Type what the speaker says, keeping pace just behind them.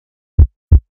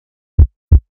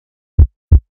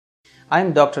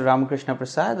I'm Dr. Ramakrishna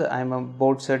Prasad. I'm a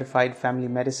board certified family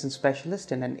medicine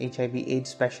specialist and an HIV/AIDS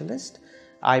specialist.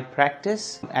 I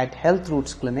practice at Health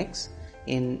Roots clinics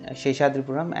in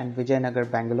Sheshadripuram and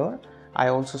Vijayanagar, Bangalore. I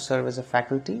also serve as a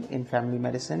faculty in family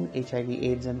medicine,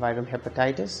 HIV/AIDS and viral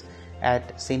hepatitis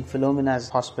at St. Philomena's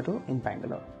Hospital in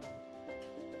Bangalore.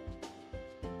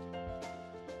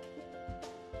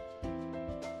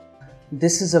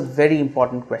 This is a very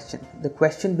important question. The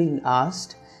question being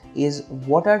asked is,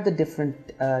 what are the different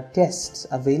tests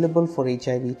available for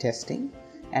HIV testing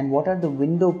and what are the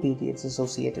window periods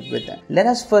associated with them? Let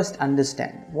us first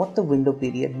understand what the window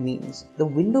period means. The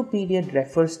window period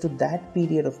refers to that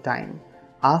period of time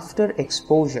after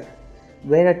exposure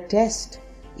where a test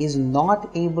is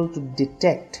not able to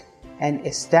detect and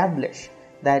establish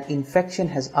that infection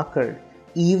has occurred,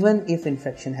 even if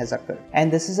infection has occurred.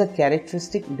 And this is a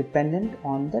characteristic dependent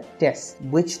on the test,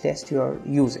 which test you are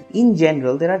using. In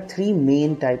general, there are three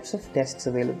main types of tests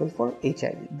available for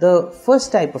HIV. The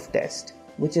first type of test,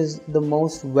 which is the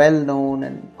most well-known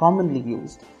and commonly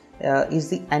used, is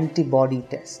the antibody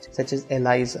test, such as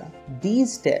ELISA.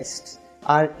 These tests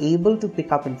are able to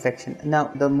pick up infection.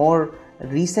 Now, the more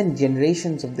recent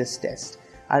generations of this test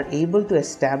are able to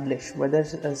establish whether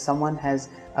someone has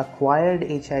acquired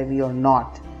HIV or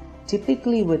not,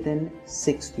 typically within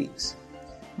 6 weeks.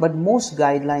 But most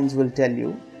guidelines will tell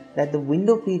you that the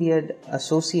window period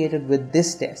associated with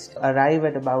this test arrive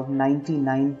at about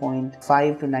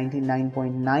 99.5 to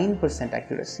 99.9%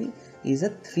 accuracy is a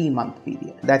 3-month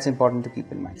period. That's important to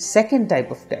keep in mind. Second type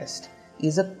of test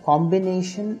is a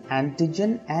combination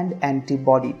antigen and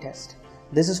antibody test.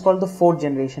 This is called the 4th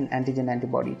generation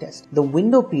antigen-antibody test. The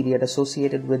window period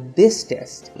associated with this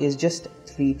test is just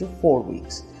 3 to 4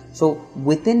 weeks. So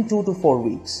within 2 to 4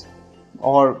 weeks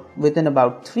or within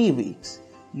about 3 weeks,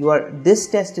 this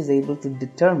test is able to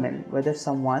determine whether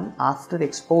someone after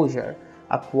exposure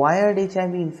acquired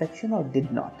HIV infection or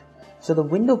did not. So the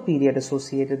window period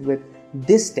associated with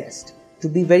this test, to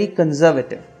be very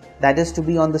conservative, that is to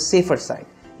be on the safer side,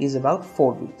 is about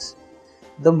 4 weeks.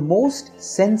 The most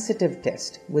sensitive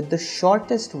test with the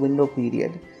shortest window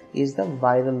period is the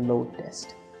viral load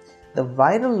test. The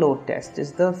viral load test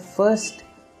is the first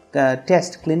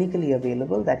test clinically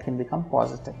available that can become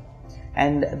positive.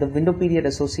 And the window period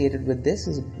associated with this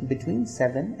is between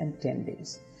 7 and 10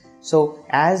 days. So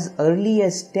as early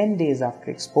as 10 days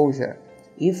after exposure,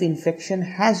 if infection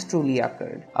has truly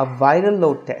occurred, a viral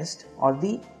load test or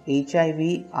the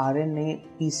Hiv-rna-pcr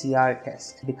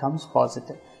test becomes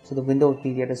positive. So the window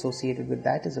period associated with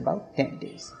that is about 10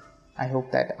 days. I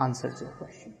hope that answers your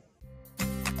question.